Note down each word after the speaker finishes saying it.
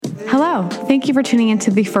Hello. Thank you for tuning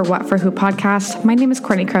into the For What For Who podcast. My name is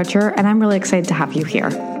Courtney Croucher, and I'm really excited to have you here.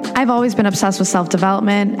 I've always been obsessed with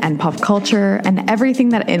self-development and pop culture and everything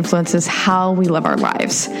that influences how we live our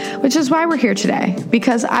lives, which is why we're here today,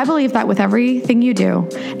 because I believe that with everything you do,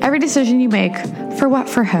 every decision you make, for what,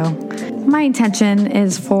 for who. My intention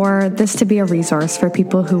is for this to be a resource for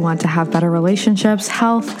people who want to have better relationships,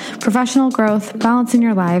 health, professional growth, balance in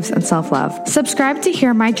your lives, and self-love. Subscribe to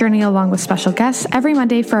hear my journey along with special guests every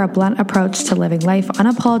Monday for a blunt approach to living life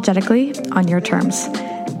unapologetically on your terms.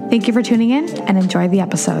 Thank you for tuning in and enjoy the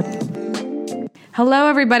episode. Hello,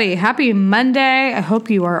 everybody. Happy Monday. I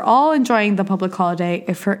hope you are all enjoying the public holiday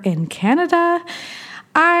if you're in Canada.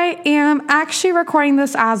 I am actually recording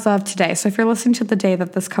this as of today. So if you're listening to the day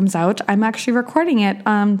that this comes out, I'm actually recording it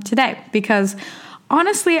today because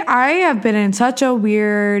honestly, I have been in such a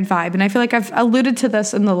weird vibe. And I feel like I've alluded to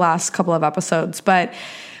this in the last couple of episodes, but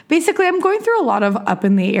basically I'm going through a lot of up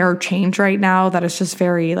in the air change right now that is just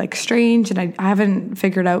very strange. And I haven't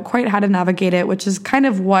figured out quite how to navigate it, which is kind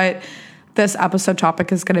of what this episode topic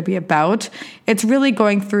is going to be about. It's really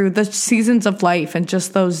going through the seasons of life and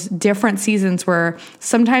just those different seasons where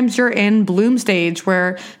sometimes you're in bloom stage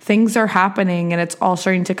where things are happening and it's all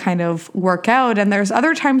starting to kind of work out. And there's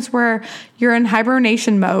other times where you're in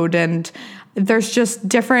hibernation mode, and there's just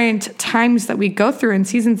different times that we go through in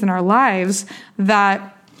seasons in our lives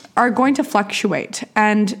that are going to fluctuate.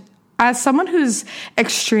 And as someone who's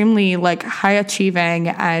extremely high achieving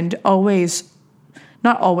and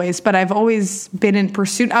not always, but I've always been in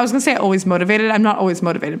pursuit. I was going to say always motivated. I'm not always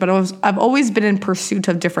motivated, but I've always been in pursuit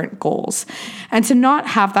of different goals. And to not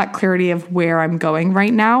have that clarity of where I'm going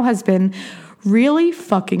right now has been really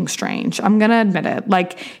fucking strange. I'm going to admit it.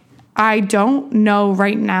 I don't know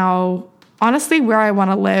right now, honestly, where I want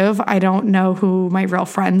to live. I don't know who my real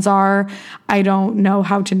friends are. I don't know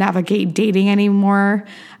how to navigate dating anymore.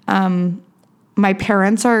 My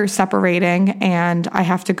parents are separating, and I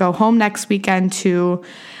have to go home next weekend to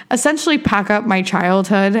essentially pack up my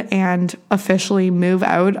childhood and officially move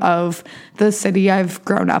out of the city I've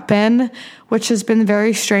grown up in, which has been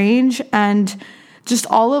very strange. And just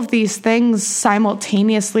all of these things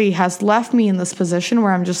simultaneously has left me in this position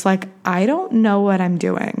where I'm just I don't know what I'm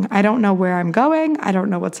doing. I don't know where I'm going. I don't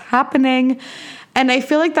know what's happening. And I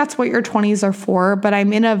feel like that's what your 20s are for, but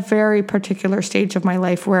I'm in a very particular stage of my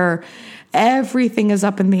life where everything is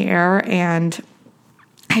up in the air, and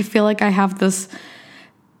I feel like I have this,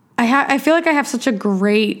 I feel like I have such a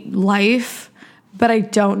great life, but I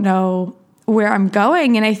don't know where I'm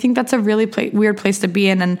going. And I think that's a really weird place to be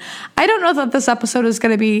in. And I don't know that this episode is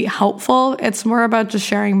going to be helpful. It's more about just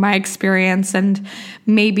sharing my experience, and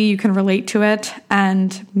maybe you can relate to it,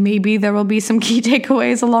 and maybe there will be some key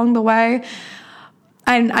takeaways along the way.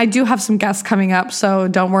 And I do have some guests coming up, so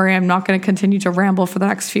don't worry, I'm not going to continue to ramble for the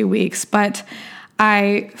next few weeks. But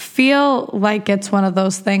I feel like it's one of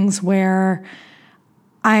those things where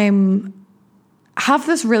have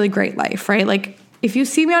this really great life, right? If you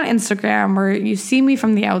see me on Instagram or you see me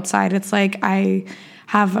from the outside, it's I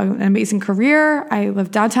have an amazing career. I live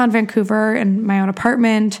downtown Vancouver in my own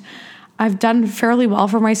apartment. I've done fairly well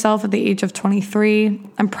for myself at the age of 23.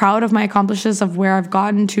 I'm proud of my accomplishments of where I've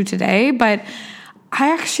gotten to today, but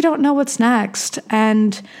I actually don't know what's next.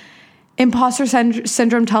 And imposter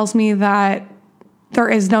syndrome tells me that there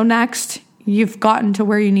is no next. You've gotten to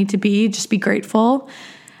where you need to be. Just be grateful.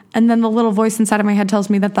 And then the little voice inside of my head tells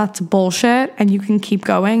me that that's bullshit and you can keep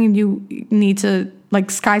going, and you need to,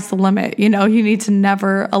 sky's the limit. You need to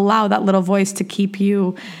never allow that little voice to keep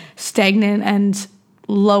you stagnant and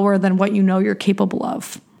lower than what you know you're capable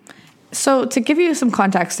of. So to give you some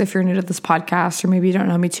context, if you're new to this podcast or maybe you don't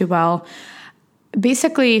know me too well,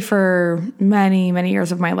 basically, for many, many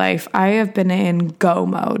years of my life, I have been in go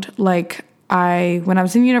mode. When I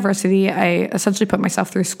was in university, I essentially put myself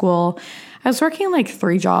through school. I was working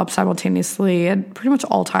 3 jobs simultaneously at pretty much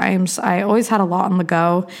all times. I always had a lot on the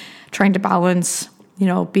go, trying to balance,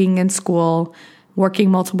 being in school,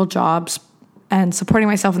 working multiple jobs, and supporting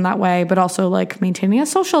myself in that way, but also maintaining a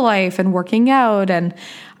social life and working out. And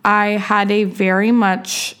I had a very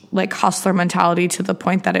much hustler mentality to the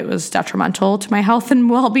point that it was detrimental to my health and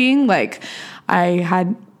well-being. I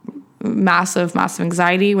had massive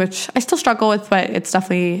anxiety, which I still struggle with, but it's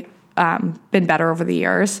definitely been better over the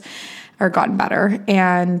years, or gotten better.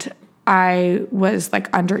 And I was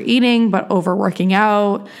under eating, but overworking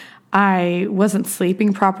out. I wasn't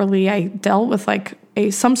sleeping properly. I dealt with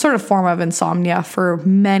some sort of form of insomnia for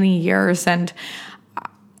many years. And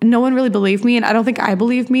no one really believed me, and I don't think I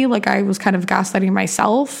believed me. Like, I was kind of gaslighting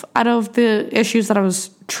myself out of the issues that I was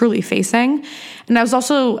truly facing. And I was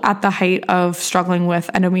also at the height of struggling with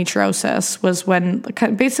endometriosis, was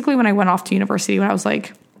basically when I went off to university when I was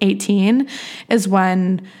like 18, is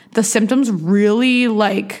when the symptoms really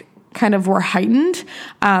like kind of were heightened.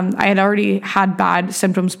 I had already had bad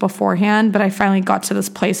symptoms beforehand, but I finally got to this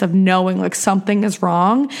place of knowing like something is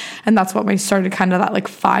wrong. And that's what I started kind of that like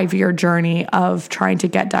 5-year journey of trying to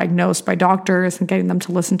get diagnosed by doctors and getting them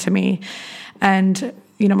to listen to me. And,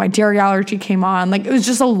 you know, my dairy allergy came on. Like, it was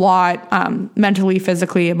just a lot, mentally,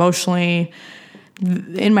 physically, emotionally,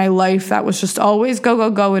 in my life that was just always go,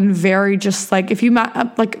 go, go, and very just like, if you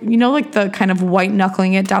like, you know, like the kind of white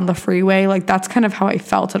knuckling it down the freeway, like that's kind of how I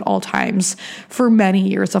felt at all times for many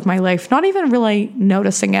years of my life, not even really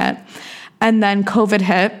noticing it. And then COVID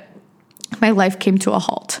hit, my life came to a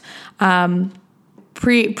halt.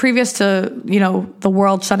 Previous to, you know, the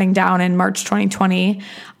world shutting down in March 2020,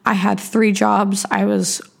 I had 3 jobs. I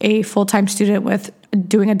was a full-time student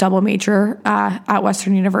doing a double major at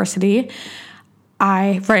Western University.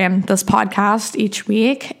 I ran this podcast each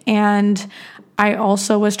week, and I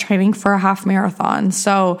also was training for a half marathon.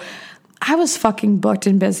 So I was fucking booked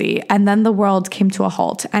and busy. And then the world came to a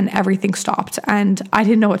halt and everything stopped, and I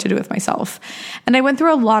didn't know what to do with myself. And I went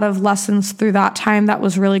through a lot of lessons through that time that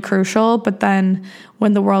was really crucial. But then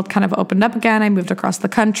when the world kind of opened up again, I moved across the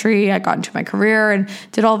country, I got into my career and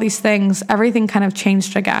did all these things. Everything kind of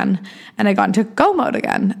changed again, and I got into go mode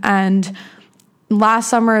again. And last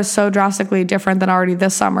summer is so drastically different than already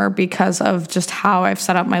this summer because of just how I've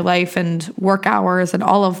set up my life and work hours and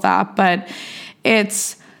all of that. But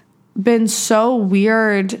it's been so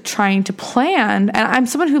weird trying to plan. And I'm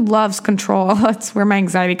someone who loves control. That's where my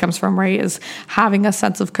anxiety comes from, right? Is having a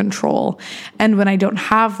sense of control. And when I don't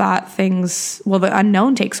have that, the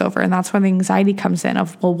unknown takes over. And that's when the anxiety comes in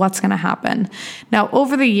of, well, what's going to happen? Now,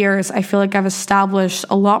 over the years, I feel like I've established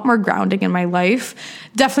a lot more grounding in my life.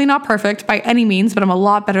 Definitely not perfect by any means, but I'm a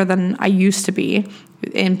lot better than I used to be,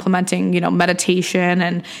 implementing, you know, meditation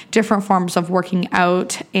and different forms of working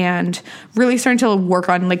out, and really starting to work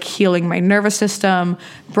on like healing my nervous system,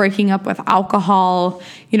 breaking up with alcohol,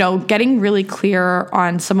 you know, getting really clear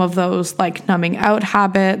on some of those like numbing out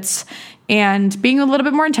habits, and being a little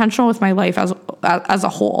bit more intentional with my life as a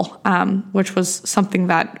whole, which was something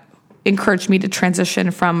that encouraged me to transition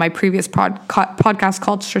from my previous podcast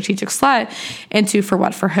called Strategic Slut into For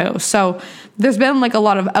What For Who. So there's been like a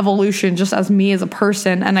lot of evolution just as me as a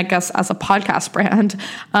person, and I guess as a podcast brand,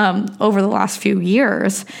 over the last few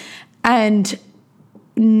years. And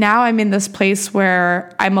now I'm in this place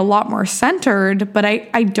where I'm a lot more centered, but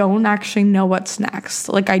I don't actually know what's next.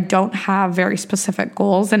 Like, I don't have very specific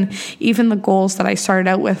goals. And even the goals that I started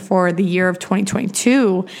out with for the year of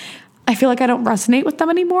 2022, I feel like I don't resonate with them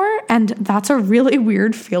anymore. And that's a really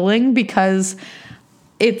weird feeling, because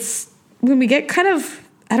it's when we get kind of,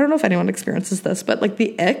 I don't know if anyone experiences this, but like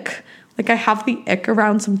the ick, like I have the ick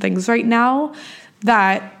around some things right now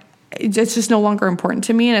that it's just no longer important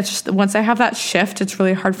to me. And it's just, once I have that shift, it's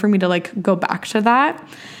really hard for me to like go back to that.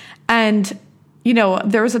 And, you know,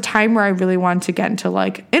 there was a time where I really wanted to get into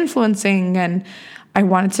like influencing, and I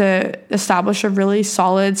wanted to establish a really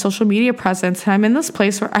solid social media presence. And I'm in this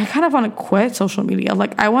place where I kind of want to quit social media.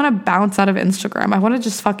 Like, I want to bounce out of Instagram. I want to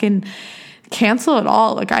just fucking cancel it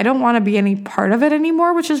all. Like, I don't want to be any part of it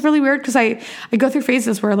anymore, which is really weird, because I go through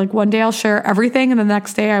phases where like one day I'll share everything and the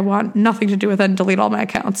next day I want nothing to do with it and delete all my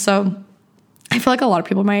accounts. So I feel like a lot of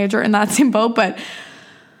people my age are in that same boat, but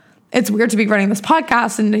it's weird to be running this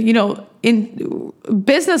podcast, and, you know, in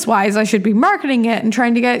business wise, I should be marketing it and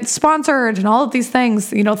trying to get sponsored and all of these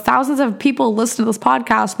things. You know, thousands of people listen to this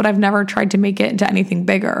podcast, but I've never tried to make it into anything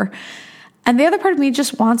bigger. And the other part of me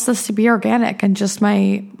just wants this to be organic and just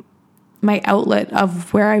my outlet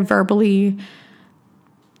of where I verbally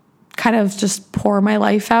kind of just pour my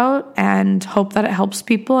life out and hope that it helps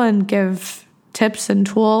people, and give tips and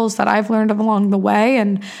tools that I've learned along the way,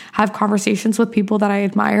 and have conversations with people that I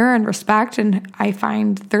admire and respect, and I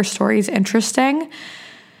find their stories interesting.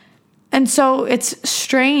 And so it's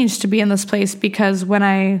strange to be in this place, because when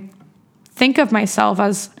I think of myself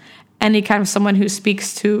as any kind of someone who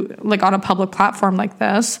speaks to like on a public platform like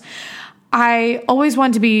this, I always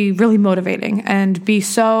want to be really motivating and be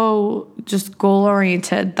so just goal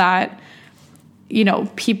oriented that, you know,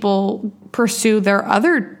 people pursue their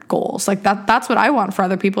other goals. Like that's what I want for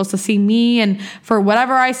other people, is to see me, and for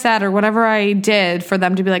whatever I said or whatever I did, for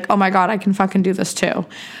them to be like, oh my God, I can fucking do this too.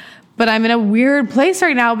 But I'm in a weird place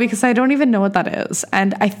right now because I don't even know what that is.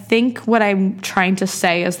 And I think what I'm trying to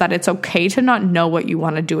say is that it's okay to not know what you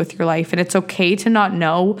want to do with your life. And it's okay to not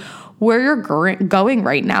know where you're going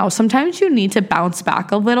right now. Sometimes you need to bounce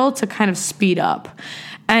back a little to kind of speed up.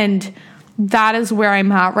 And that is where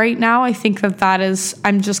I'm at right now. I think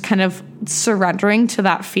I'm just kind of surrendering to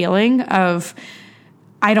that feeling of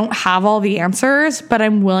I don't have all the answers, but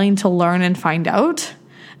I'm willing to learn and find out.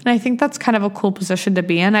 And I think that's kind of a cool position to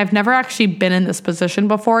be in. I've never actually been in this position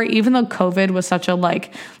before, even though COVID was such a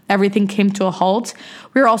everything came to a halt.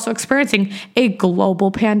 We were also experiencing a global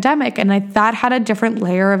pandemic, and that had a different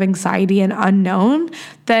layer of anxiety and unknown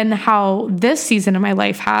than how this season of my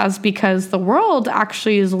life has, because the world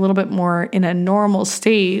actually is a little bit more in a normal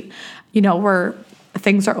state, where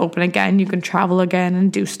things are open again. You can travel again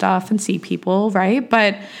and do stuff and see people, right?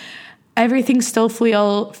 But everything still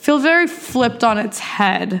feel very flipped on its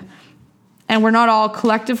head. And we're not all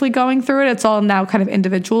collectively going through it. It's all now kind of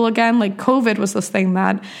individual again. COVID was this thing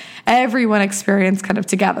that everyone experienced kind of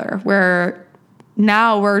together, where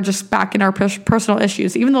now we're just back in our personal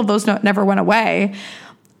issues. Even though those never went away,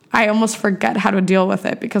 I almost forget how to deal with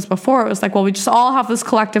it, because before it was we just all have this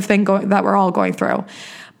collective thing that we're all going through.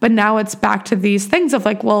 But now it's back to these things of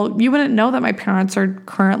you wouldn't know that my parents are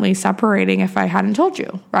currently separating if I hadn't told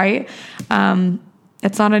you, right?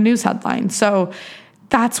 It's not a news headline. So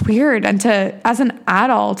that's weird. And as an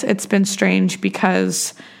adult, it's been strange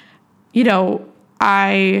because,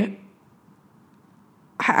 I'm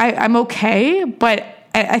okay, but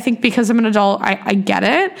I think because I'm an adult, I get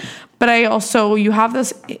it. But you have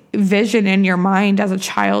this vision in your mind as a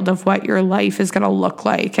child of what your life is going to look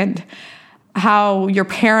like and how your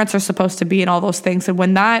parents are supposed to be and all those things. And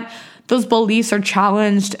when those beliefs are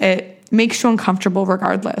challenged, it makes you uncomfortable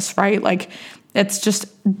regardless, right? It's just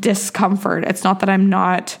discomfort. It's not that I'm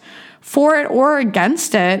not for it or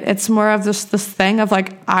against it. It's more of this thing of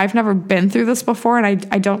I've never been through this before, and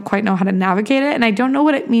I don't quite know how to navigate it. And I don't know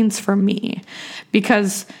what it means for me,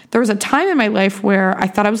 because there was a time in my life where I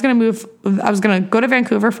thought I was going to go to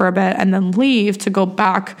Vancouver for a bit and then leave to go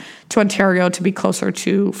back to Ontario to be closer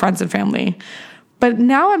to friends and family. But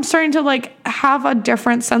now I'm starting to have a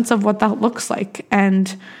different sense of what that looks like.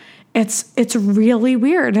 And it's really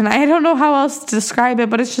weird. And I don't know how else to describe it,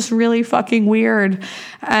 but it's just really fucking weird.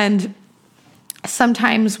 And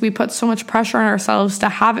sometimes we put so much pressure on ourselves to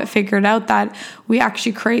have it figured out that we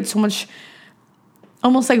actually create so much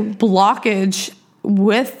almost blockage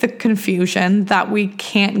with the confusion that we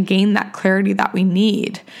can't gain that clarity that we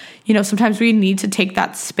need. Sometimes we need to take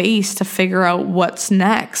that space to figure out what's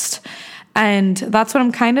next. And that's what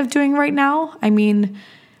I'm kind of doing right now. I mean,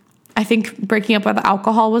 I think breaking up with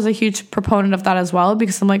alcohol was a huge proponent of that as well,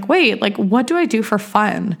 because I'm wait, what do I do for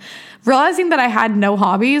fun? Realizing that I had no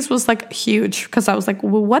hobbies was huge, because I was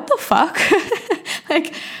well, what the fuck?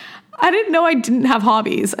 I didn't know I didn't have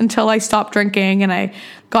hobbies until I stopped drinking and I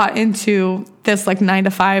got into this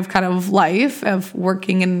 9-to-5 kind of life of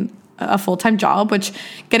working in a full-time job, which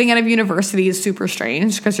getting out of university is super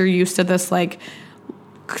strange because you're used to this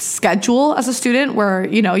schedule as a student where,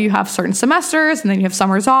 you have certain semesters and then you have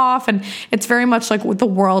summers off, and it's very much the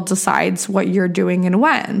world decides what you're doing and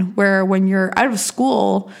when you're out of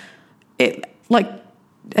school,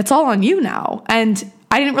 it's all on you now. And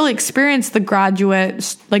I didn't really experience the graduated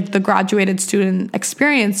student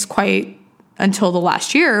experience quite until the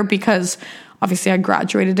last year, because obviously I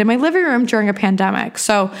graduated in my living room during a pandemic.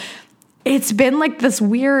 So it's been this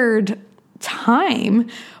weird time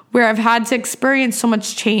where I've had to experience so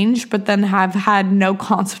much change, but then have had no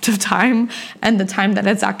concept of time and the time that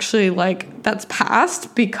it's actually that's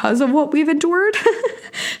passed because of what we've endured.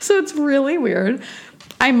 So it's really weird.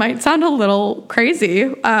 I might sound a little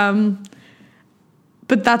crazy, but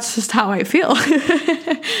that's just how I feel.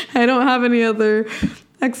 I don't have any other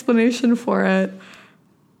explanation for it.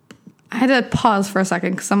 I had to pause for a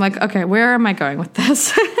second because I'm okay, where am I going with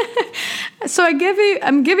this? So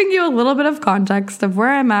I'm giving you a little bit of context of where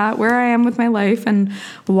I'm at, where I am with my life, and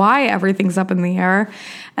why everything's up in the air.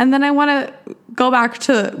 And then I want to go back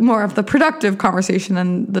to more of the productive conversation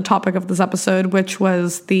and the topic of this episode, which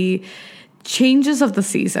was the changes of the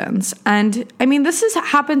seasons. And I mean,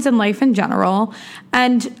 happens in life in general.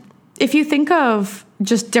 And if you think of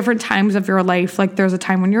just different times of your life, there's a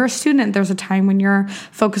time when you're a student, there's a time when you're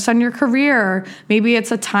focused on your career. Maybe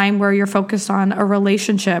it's a time where you're focused on a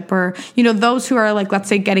relationship, or, those who are let's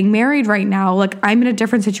say getting married right now, I'm in a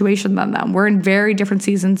different situation than them. We're in very different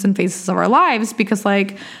seasons and phases of our lives because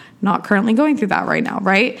not currently going through that right now.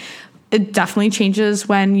 Right. it definitely changes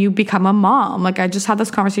when you become a mom. Like I just had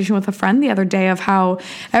this conversation with a friend the other day of how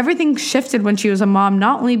everything shifted when she was a mom,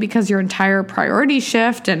 not only because your entire priorities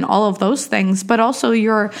shift and all of those things, but also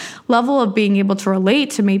your level of being able to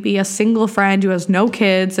relate to maybe a single friend who has no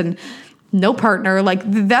kids and no partner. Like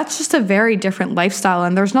that's just a very different lifestyle,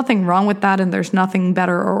 and there's nothing wrong with that, and there's nothing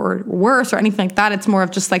better or worse or anything like that. It's more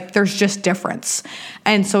of just like there's just difference.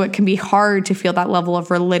 And so it can be hard to feel that level of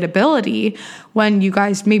relatability when you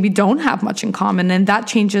guys maybe don't have much in common, and that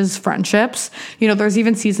changes friendships. There's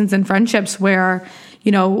even seasons in friendships where,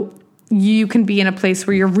 you can be in a place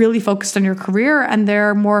where you're really focused on your career and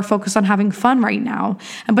they're more focused on having fun right now.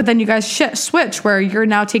 But then you guys switch where you're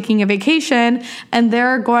now taking a vacation and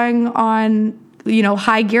they're going on,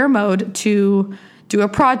 high gear mode to do a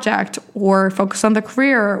project or focus on the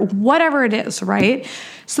career, whatever it is, right?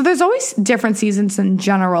 So there's always different seasons in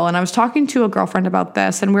general. And I was talking to a girlfriend about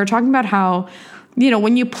this, and we were talking about how,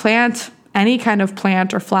 when you plant any kind of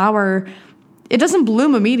plant or flower, it doesn't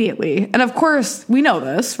bloom immediately. And of course, we know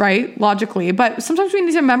this, right? Logically. But sometimes we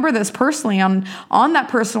need to remember this personally on that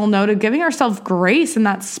personal note of giving ourselves grace in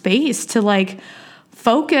that space to like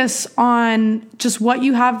focus on just what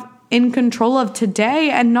you have in control of today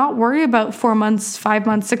and not worry about 4 months, 5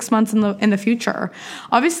 months, 6 months in the future.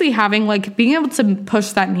 Obviously having like being able to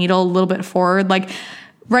push that needle a little bit forward, like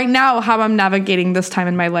right now, how I'm navigating this time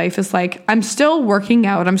in my life is like, I'm still working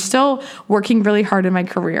out. I'm still working really hard in my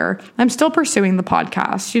career. I'm still pursuing the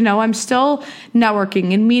podcast. I'm still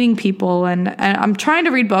networking and meeting people. And I'm trying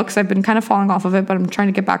to read books. I've been kind of falling off of it, but I'm trying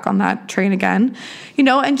to get back on that train again,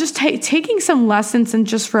 and just taking some lessons and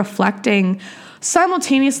just reflecting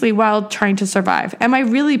simultaneously while trying to survive. Am I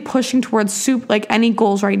really pushing towards like any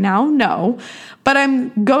goals right now? No. But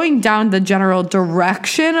I'm going down the general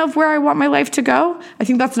direction of where I want my life to go. I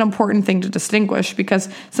think that's an important thing to distinguish, because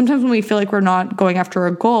sometimes when we feel like we're not going after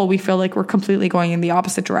a goal, we feel like we're completely going in the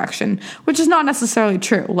opposite direction, which is not necessarily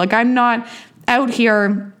true. Like I'm not out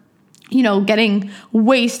here, getting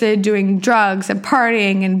wasted, doing drugs and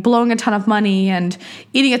partying and blowing a ton of money and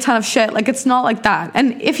eating a ton of shit. Like it's not like that.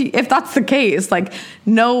 And if that's the case, like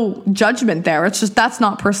no judgment there. It's just that's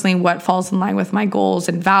not personally what falls in line with my goals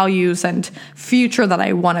and values and future that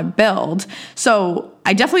I want to build. So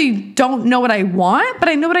I definitely don't know what I want, but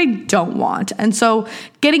I know what I don't want. And so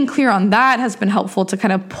getting clear on that has been helpful to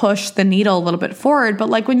kind of push the needle a little bit forward. But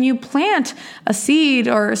like when you plant a seed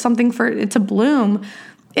or something for it to bloom,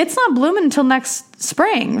 it's not blooming until next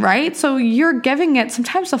spring, right? So you're giving it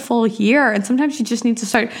sometimes a full year, and sometimes you just need to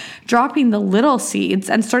start dropping the little seeds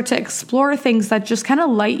and start to explore things that just kind of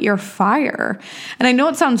light your fire. And I know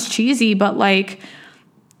it sounds cheesy, but like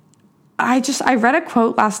I read a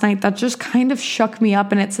quote last night that just kind of shook me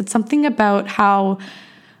up, and it said something about how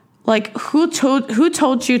like who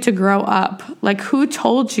told you to grow up? Like who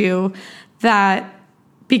told you that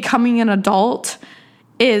becoming an adult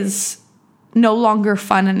is no longer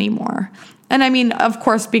fun anymore? And I mean, of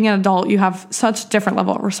course, being an adult, you have such a different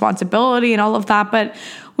level of responsibility and all of that. But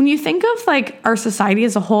when you think of like our society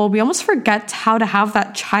as a whole, we almost forget how to have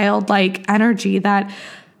that childlike energy, that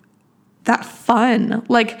fun.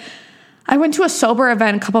 Like I went to a sober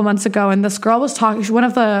event a couple months ago, and this girl was talking, one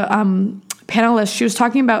of the panelists, she was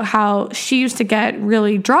talking about how she used to get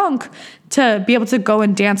really drunk to be able to go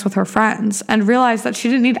and dance with her friends, and realized that she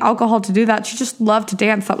didn't need alcohol to do that. She just loved to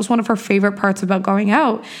dance. That was one of her favorite parts about going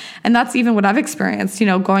out. And that's even what I've experienced,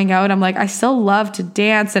 going out. I'm like, I still love to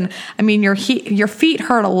dance. And I mean, your feet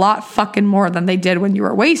hurt a lot fucking more than they did when you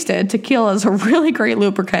were wasted. Tequila is a really great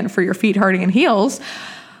lubricant for your feet hurting in heels.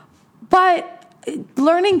 But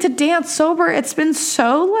learning to dance sober, it's been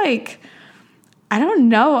so like, I don't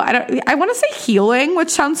know. I want to say healing,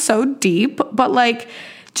 which sounds so deep, but like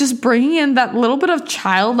just bringing in that little bit of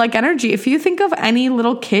childlike energy. If you think of any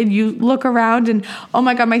little kid, you look around and, oh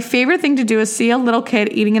my God, my favorite thing to do is see a little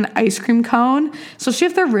kid eating an ice cream cone, especially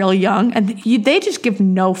if they're really young, and they just give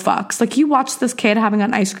no fucks. Like you watch this kid having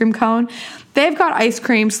an ice cream cone, they've got ice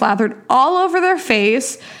cream slathered all over their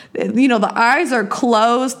face. The eyes are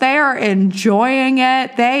closed. They are enjoying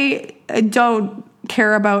it. They don't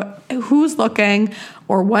care about who's looking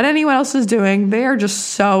or what anyone else is doing. They are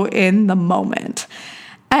just so in the moment.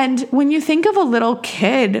 And when you think of a little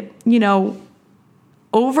kid,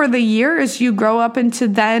 over the years you grow up into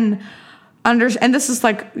then and this is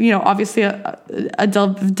like, obviously a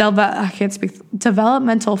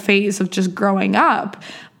developmental phase of just growing up,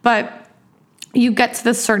 but you get to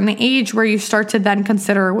this certain age where you start to then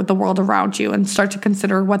consider what the world around you and start to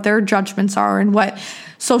consider what their judgments are and what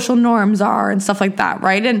social norms are and stuff like that,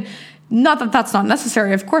 right? And not that that's not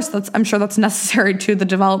necessary. Of course, I'm sure that's necessary to the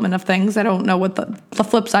development of things. I don't know what the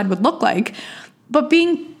flip side would look like. But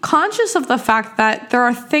being conscious of the fact that there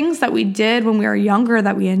are things that we did when we were younger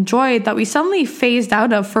that we enjoyed that we suddenly phased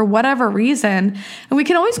out of for whatever reason. And we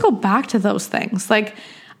can always go back to those things. Like,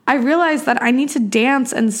 I realized that I need to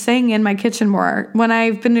dance and sing in my kitchen more. When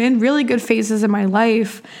I've been in really good phases in my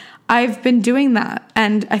life, I've been doing that.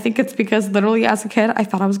 And I think it's because literally as a kid, I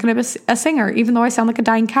thought I was going to be a singer. Even though I sound like a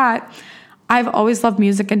dying cat, I've always loved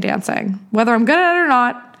music and dancing. Whether I'm good at it or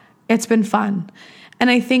not, it's been fun. And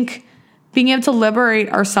I think being able to liberate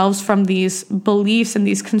ourselves from these beliefs and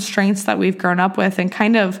these constraints that we've grown up with and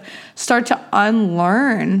kind of start to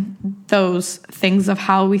unlearn those things of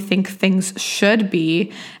how we think things should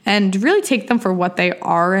be and really take them for what they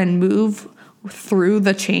are and move through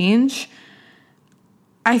the change,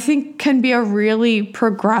 I think can be a really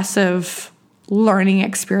progressive learning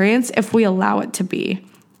experience if we allow it to be.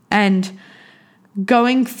 And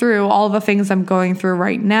going through all the things I'm going through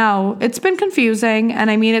right now, it's been confusing.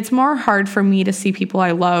 And I mean, it's more hard for me to see people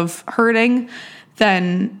I love hurting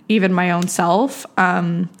than even my own self.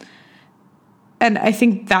 And I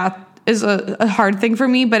think that is a hard thing for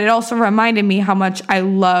me, but it also reminded me how much I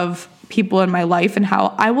love people in my life and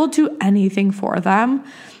how I will do anything for them.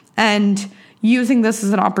 And using this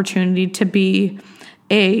as an opportunity to be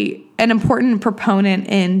an important proponent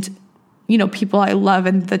in people I love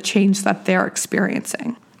and the change that they're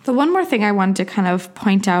experiencing. The one more thing I wanted to kind of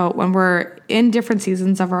point out when we're in different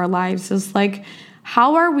seasons of our lives is like,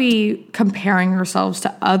 how are we comparing ourselves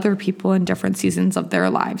to other people in different seasons of their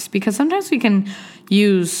lives? Because sometimes we can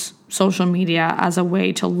use social media as a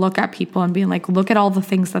way to look at people and being like, look at all the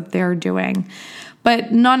things that they're doing,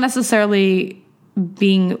 but not necessarily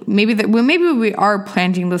being maybe we are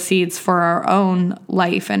planting the seeds for our own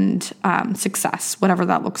life and success, whatever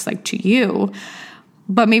that looks like to you,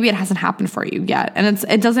 but maybe it hasn't happened for you yet. And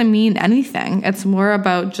it doesn't mean anything. It's more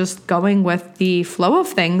about just going with the flow of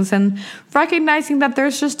things and recognizing that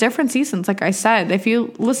there's just different seasons. Like I said, if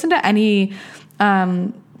you listen to anyone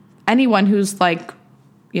who's like,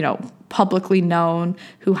 publicly known,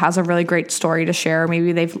 who has a really great story to share.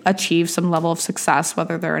 Maybe they've achieved some level of success,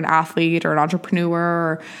 whether they're an athlete or an entrepreneur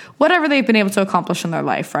or whatever they've been able to accomplish in their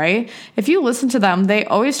life, right? If you listen to them, they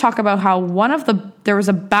always talk about how there was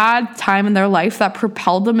a bad time in their life that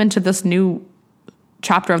propelled them into this new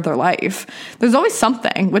chapter of their life. There's always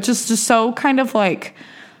something, which is just so kind of like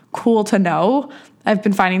cool to know. I've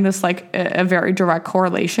been finding this like a very direct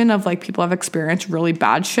correlation of like people have experienced really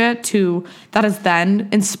bad shit that has then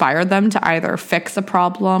inspired them to either fix a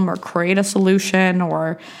problem or create a solution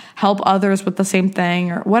or help others with the same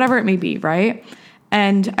thing or whatever it may be, right?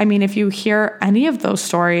 And I mean, if you hear any of those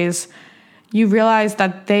stories, you realize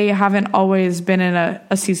that they haven't always been in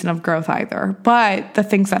a season of growth either, but the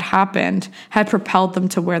things that happened had propelled them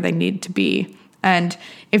to where they need to be. And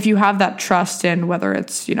if you have that trust in whether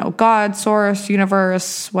it's, God, source,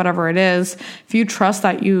 universe, whatever it is, if you trust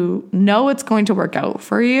that it's going to work out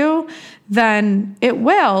for you, then it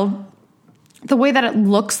will. The way that it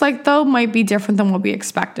looks like, though, might be different than what we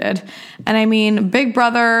expected. And I mean, Big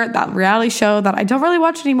Brother, that reality show that I don't really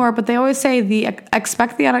watch anymore, but they always say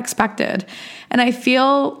expect the unexpected. And I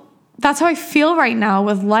feel that's how I feel right now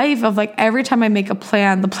with life, of like every time I make a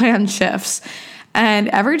plan, the plan shifts. And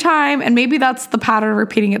every time, and maybe that's the pattern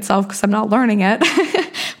repeating itself because I'm not learning it,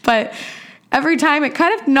 but every time it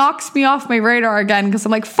kind of knocks me off my radar again because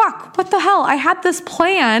I'm like, fuck, what the hell? I had this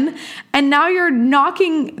plan and now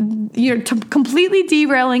you're completely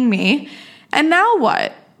derailing me. And now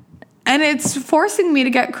what? And it's forcing me to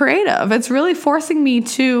get creative. It's really forcing me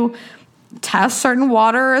to test certain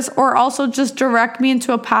waters or also just direct me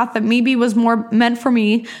into a path that maybe was more meant for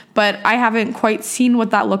me, but I haven't quite seen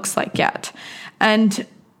what that looks like yet. And,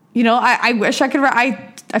 I wish I could,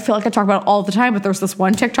 I feel like I talk about it all the time, but there was this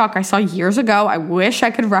one TikTok I saw years ago. I wish I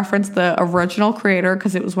could reference the original creator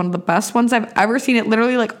because it was one of the best ones I've ever seen. It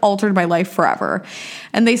literally like altered my life forever.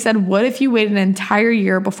 And they said, what if you waited an entire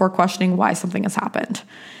year before questioning why something has happened?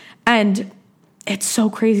 And it's so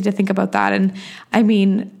crazy to think about that. And I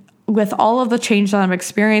mean, with all of the change that I'm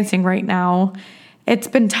experiencing right now, it's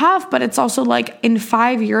been tough, but it's also like in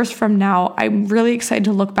 5 years from now, I'm really excited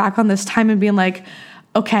to look back on this time and being like,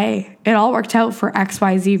 okay, it all worked out for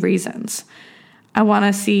XYZ reasons. I want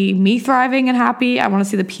to see me thriving and happy. I want to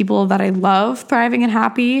see the people that I love thriving and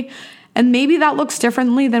happy. And maybe that looks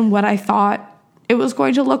differently than what I thought it was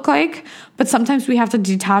going to look like. But sometimes we have to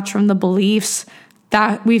detach from the beliefs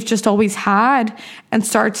that we've just always had and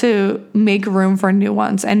start to make room for new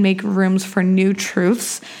ones and make rooms for new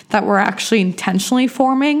truths that we're actually intentionally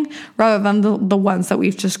forming rather than the ones that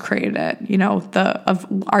we've just created, of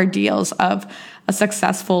our ideals of a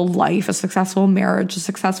successful life, a successful marriage, a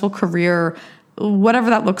successful career, whatever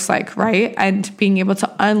that looks like, right? And being able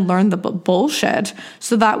to unlearn the bullshit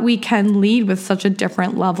so that we can lead with such a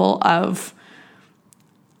different level of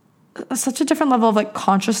like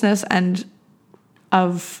consciousness and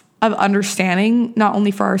of understanding, not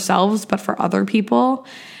only for ourselves, but for other people.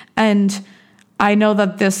 And I know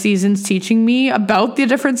that this season's teaching me about the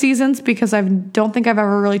different seasons, because I don't think I've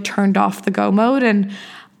ever really turned off the go mode, and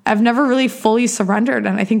I've never really fully surrendered.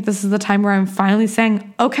 And I think this is the time where I'm finally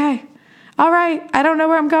saying, okay, all right, I don't know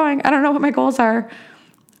where I'm going. I don't know what my goals are.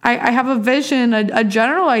 I have a vision, a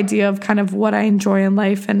general idea of kind of what I enjoy in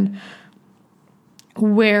life and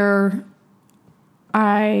where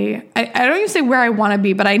I don't even say where I want to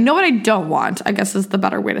be, but I know what I don't want, I guess is the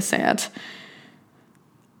better way to say it.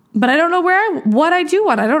 But I don't know what I do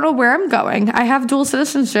want. I don't know where I'm going. I have dual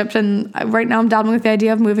citizenship, and right now I'm dabbling with the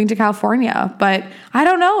idea of moving to California, but I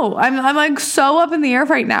don't know. I'm like so up in the air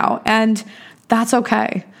right now, and that's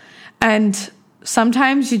okay. And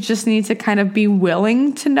sometimes you just need to kind of be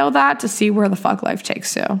willing to know that to see where the fuck life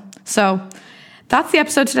takes you. So that's the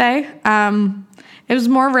episode today. It was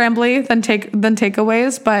more rambly than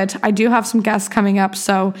takeaways, but I do have some guests coming up,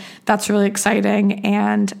 so that's really exciting,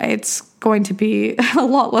 and it's going to be a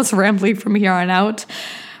lot less rambly from here on out.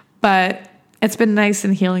 But it's been nice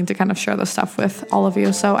and healing to kind of share this stuff with all of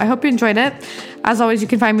you. So I hope you enjoyed it. As always, you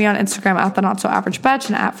can find me on Instagram at the Not So Average Betch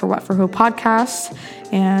and at For What For Who podcast.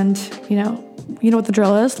 And you know what the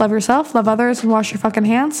drill is. Love yourself, love others, and wash your fucking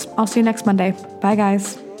hands. I'll see you next Monday. Bye,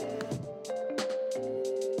 guys.